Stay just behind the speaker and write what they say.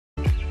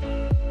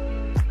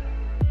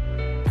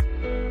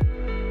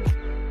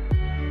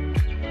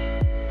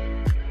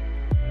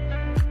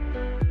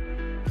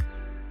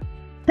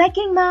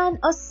Peking Man,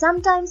 or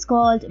sometimes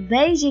called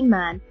Beijing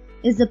Man,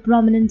 is a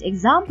prominent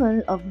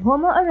example of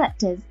Homo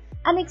erectus,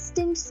 an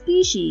extinct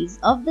species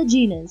of the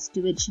genus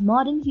to which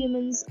modern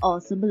humans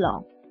also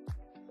belong.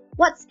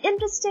 What's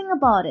interesting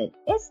about it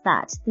is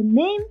that the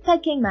name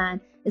Peking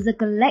Man is a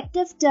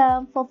collective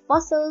term for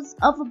fossils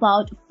of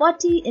about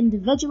 40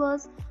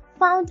 individuals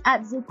found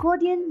at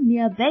Zhoukoudian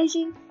near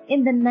Beijing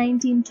in the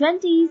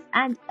 1920s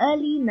and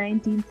early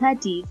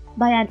 1930s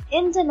by an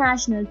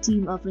international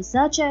team of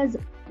researchers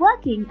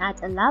working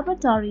at a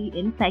laboratory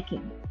in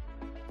Peking.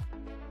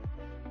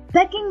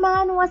 Peking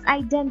Man was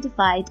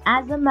identified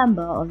as a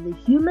member of the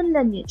human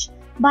lineage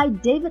by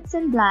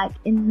Davidson Black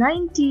in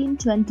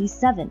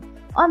 1927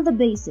 on the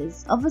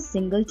basis of a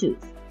single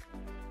tooth.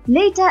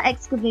 Later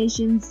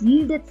excavations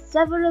yielded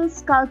several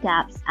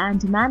skullcaps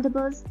and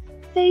mandibles,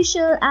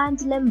 facial and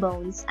limb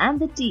bones, and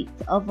the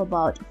teeth of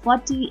about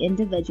 40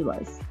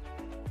 individuals.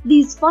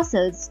 These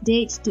fossils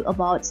date to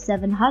about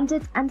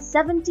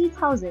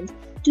 770,000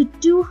 to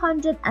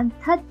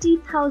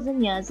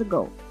 230,000 years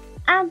ago,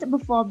 and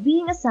before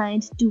being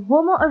assigned to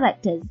Homo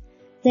erectus,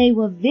 they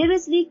were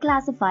variously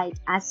classified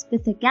as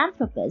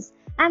Pithecanthropus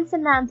and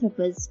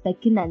Sinanthropus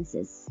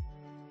pekinensis.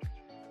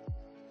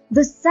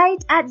 The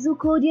site at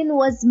Zhoukoudian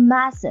was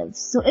massive,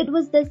 so it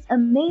was this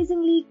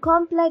amazingly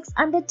complex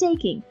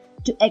undertaking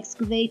to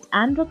excavate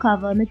and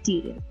recover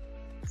material.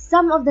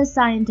 Some of the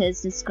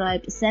scientists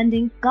described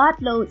sending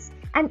cartloads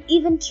and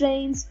even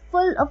trains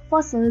full of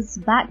fossils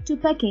back to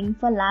Peking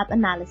for lab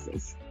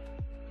analysis.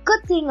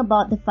 Good thing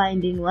about the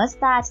finding was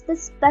that the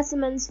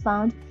specimens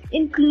found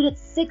included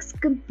 6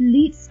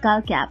 complete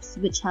skullcaps,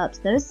 which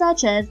helped the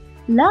researchers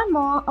learn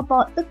more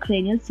about the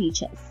cranial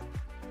features.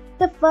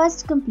 The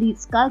first complete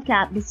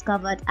skullcap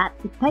discovered at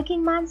the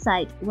Peking Man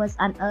site was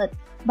unearthed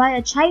by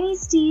a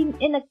Chinese team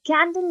in a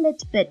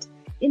candlelit pit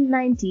in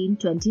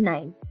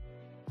 1929.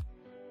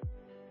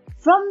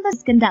 From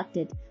the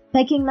conducted,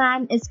 Peking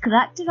Man is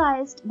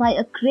characterized by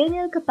a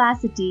cranial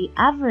capacity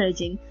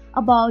averaging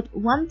about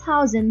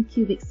 1,000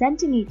 cubic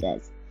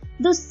centimeters,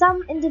 though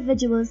some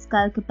individual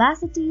skull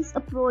capacities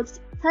approached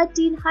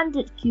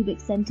 1,300 cubic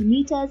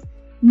centimeters,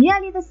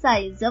 nearly the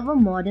size of a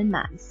modern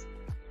man's.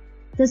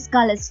 The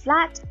skull is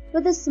flat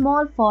with a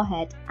small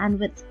forehead and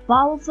with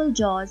powerful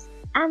jaws,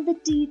 and the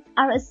teeth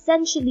are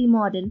essentially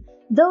modern,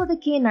 though the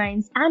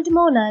canines and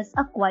molars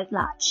are quite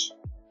large.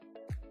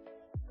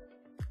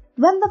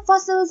 When the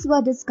fossils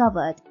were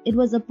discovered, it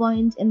was a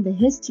point in the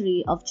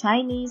history of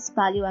Chinese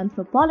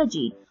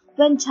paleoanthropology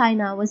when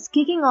China was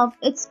kicking off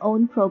its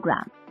own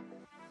program.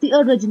 The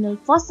original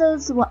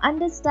fossils were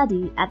under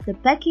study at the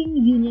Peking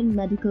Union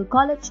Medical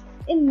College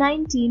in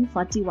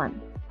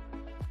 1941.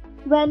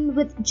 When,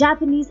 with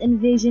Japanese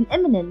invasion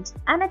imminent,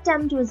 an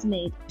attempt was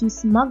made to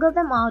smuggle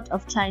them out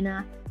of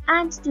China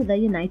and to the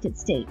United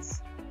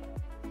States.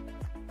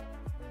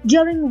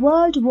 During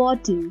World War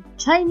II,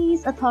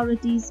 Chinese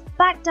authorities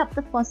packed up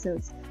the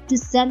fossils to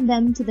send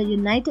them to the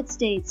United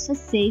States for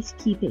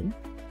safekeeping.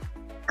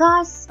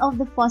 Casts of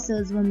the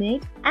fossils were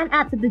made, and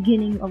at the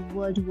beginning of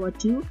World War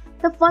II,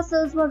 the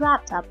fossils were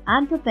wrapped up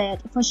and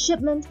prepared for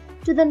shipment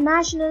to the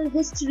National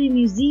History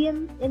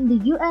Museum in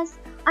the US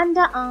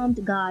under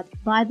armed guard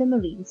by the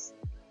Marines.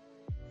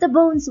 The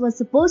bones were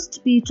supposed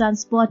to be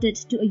transported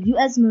to a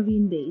US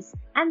Marine base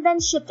and then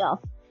shipped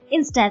off.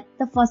 Instead,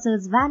 the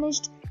fossils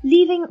vanished,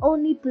 leaving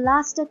only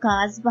plaster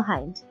cars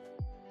behind.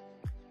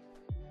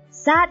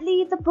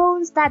 Sadly, the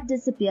bones that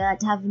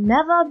disappeared have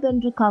never been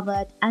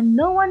recovered, and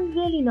no one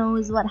really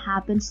knows what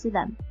happened to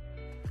them.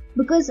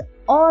 Because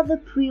all the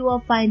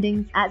pre-war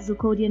findings at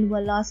Zhoukoudian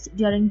were lost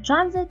during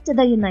transit to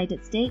the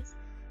United States,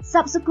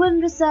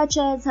 subsequent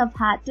researchers have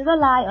had to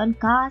rely on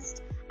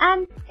cast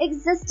and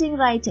existing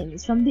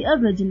writings from the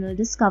original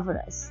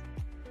discoverers.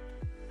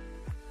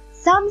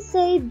 Some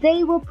say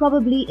they were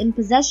probably in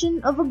possession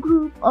of a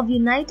group of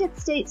United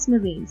States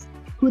Marines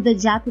who the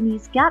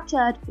Japanese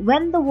captured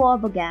when the war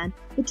began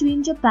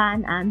between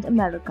Japan and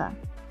America.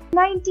 In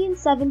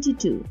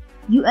 1972,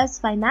 US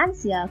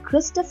financier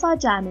Christopher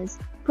Janus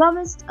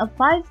promised a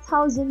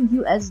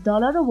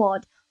 $5,000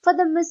 reward for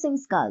the missing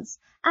skulls,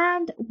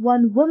 and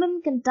one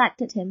woman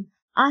contacted him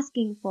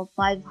asking for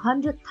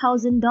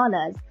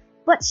 $500,000,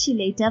 but she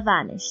later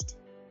vanished.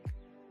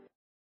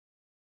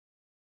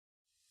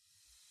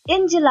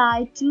 In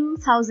July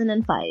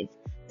 2005,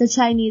 the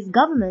Chinese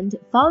government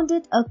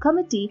founded a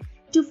committee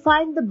to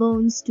find the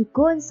bones to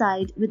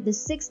coincide with the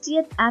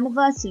 60th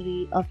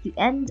anniversary of the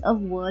end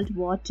of World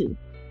War II.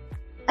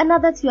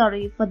 Another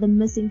theory for the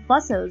missing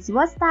fossils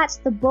was that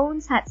the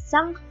bones had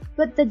sunk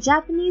with the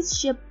Japanese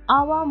ship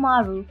Awa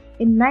Maru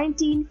in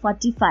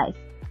 1945.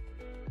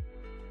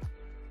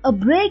 A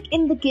break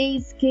in the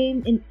case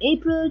came in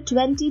April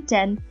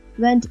 2010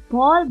 when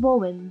Paul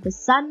Bowen, the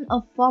son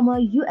of former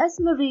US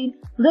Marine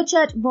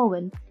Richard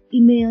Bowen,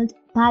 emailed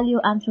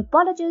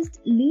paleoanthropologist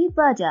Lee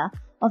Berger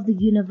of the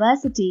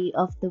University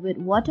of the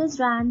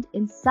Witwatersrand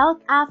in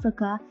South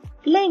Africa,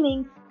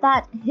 claiming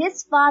that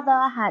his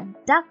father had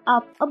dug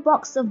up a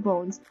box of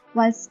bones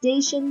while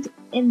stationed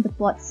in the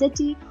port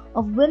city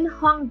of Win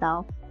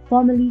Huangdao,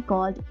 formerly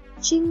called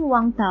Qing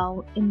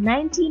Wangtao in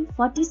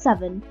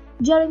 1947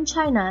 during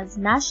China's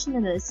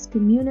nationalist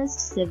communist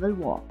civil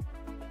war.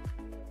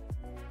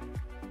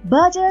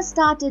 Berger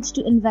started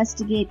to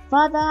investigate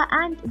further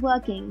and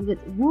working with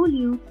Wu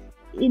Liu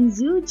in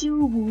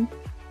Zhuoudian,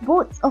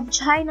 both of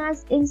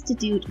China's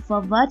Institute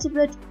for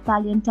Vertebrate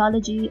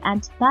Paleontology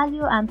and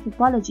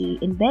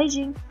Paleoanthropology in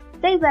Beijing.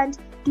 They went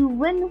to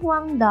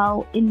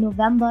Wenhuangdao in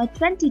November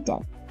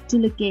 2010 to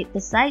locate the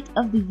site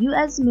of the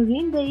US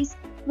Marine base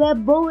where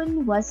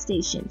Bowen was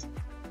stationed.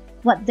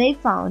 What they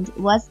found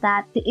was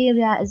that the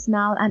area is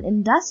now an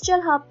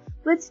industrial hub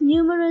with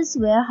numerous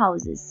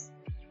warehouses.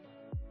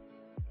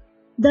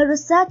 The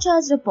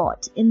researchers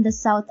report in the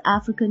South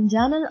African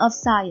Journal of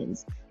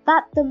Science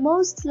that the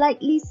most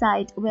likely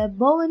site where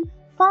Bowen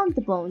found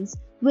the bones,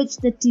 which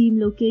the team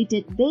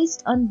located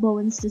based on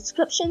Bowen's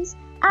descriptions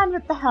and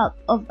with the help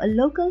of a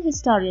local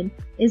historian,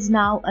 is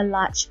now a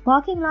large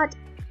parking lot,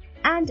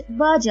 and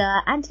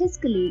Berger and his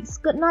colleagues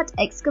could not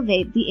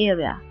excavate the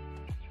area.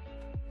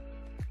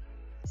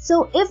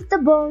 So if the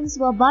bones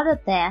were buried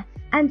there,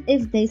 and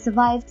if they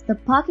survived the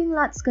parking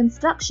lot's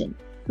construction,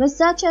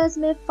 researchers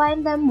may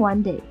find them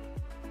one day.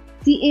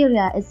 The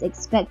area is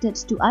expected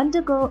to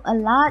undergo a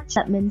large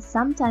development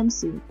sometime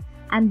soon,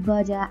 and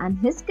Berger and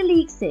his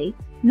colleagues say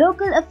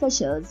local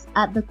officials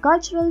at the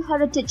Cultural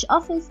Heritage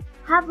Office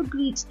have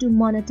agreed to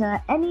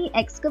monitor any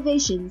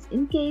excavations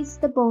in case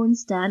the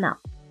bones turn up.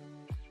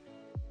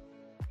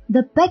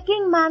 The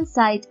Peking Man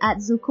site at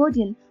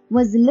Zhoukoudian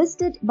was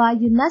listed by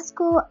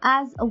UNESCO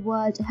as a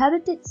World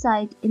Heritage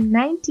Site in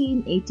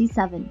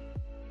 1987.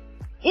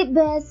 It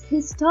bears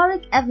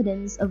historic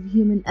evidence of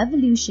human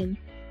evolution,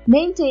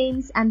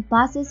 maintains and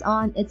passes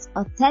on its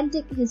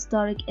authentic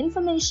historic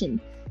information,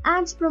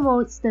 and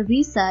promotes the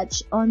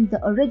research on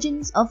the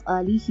origins of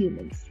early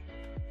humans.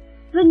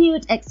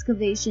 Renewed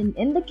excavation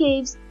in the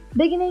caves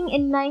beginning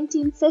in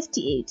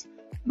 1958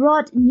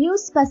 brought new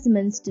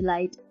specimens to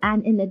light,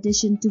 and in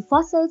addition to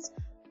fossils,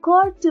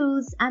 core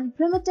tools and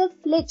primitive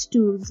flint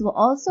tools were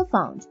also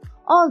found,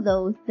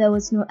 although there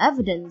was no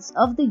evidence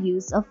of the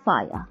use of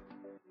fire.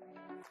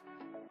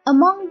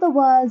 Among the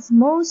world's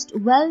most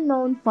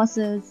well-known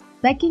fossils,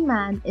 Peking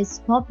Man is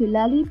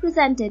popularly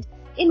presented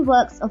in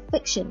works of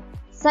fiction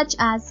such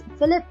as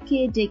Philip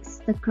K. Dick's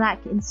The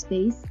Crack in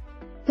Space,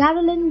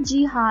 Carolyn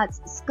G. Hart's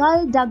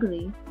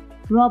Skullcaps,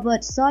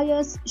 Robert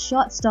Sawyer's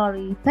short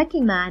story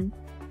Peking Man,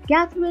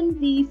 Catherine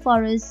V.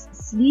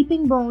 Forrest's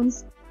Sleeping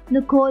Bones,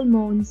 Nicole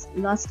Mohn's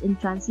Lost in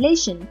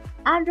Translation,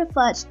 and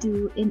referred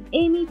to in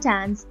Amy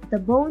Tan's The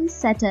Bone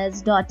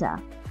Setter's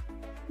Daughter.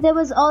 There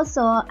was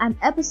also an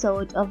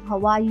episode of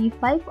Hawaii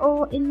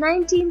Five-0 in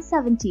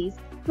 1970s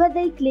where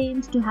they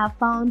claimed to have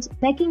found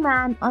Peking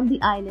Man on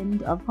the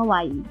island of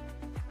Hawaii.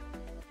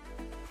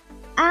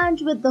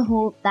 And with the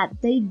hope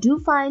that they do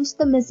find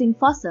the missing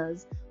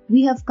fossils,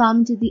 we have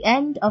come to the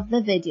end of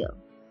the video.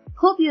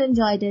 Hope you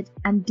enjoyed it,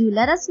 and do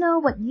let us know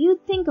what you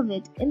think of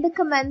it in the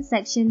comment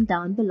section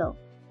down below.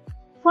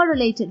 For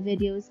related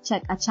videos,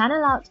 check our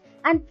channel out,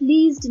 and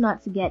please do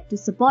not forget to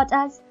support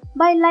us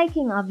by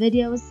liking our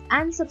videos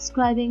and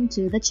subscribing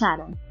to the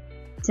channel.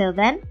 Till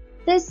then,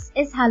 this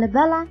is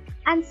Halabella,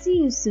 and see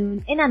you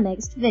soon in our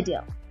next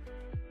video.